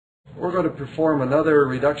we're going to perform another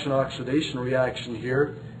reduction oxidation reaction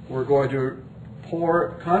here. We're going to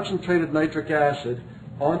pour concentrated nitric acid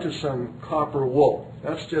onto some copper wool.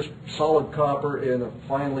 That's just solid copper in a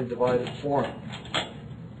finely divided form.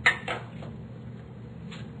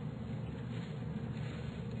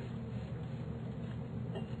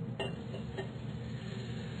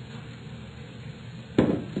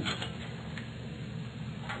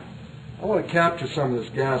 I want to capture some of this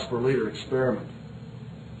gas for a later experiment.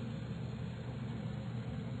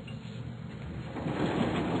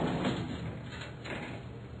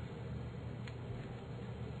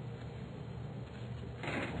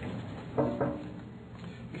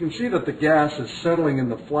 You can see that the gas is settling in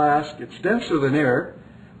the flask. It's denser than air,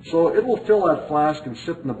 so it will fill that flask and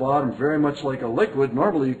sit in the bottom very much like a liquid.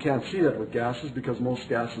 Normally you can't see that with gases because most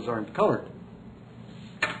gases aren't colored.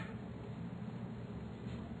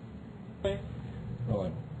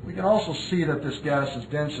 We can also see that this gas is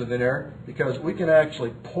denser than air because we can actually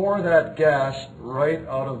pour that gas right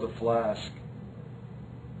out of the flask.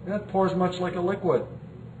 And it pours much like a liquid.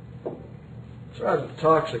 It's rather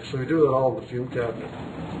toxic, so we do it all in the fume cabinet.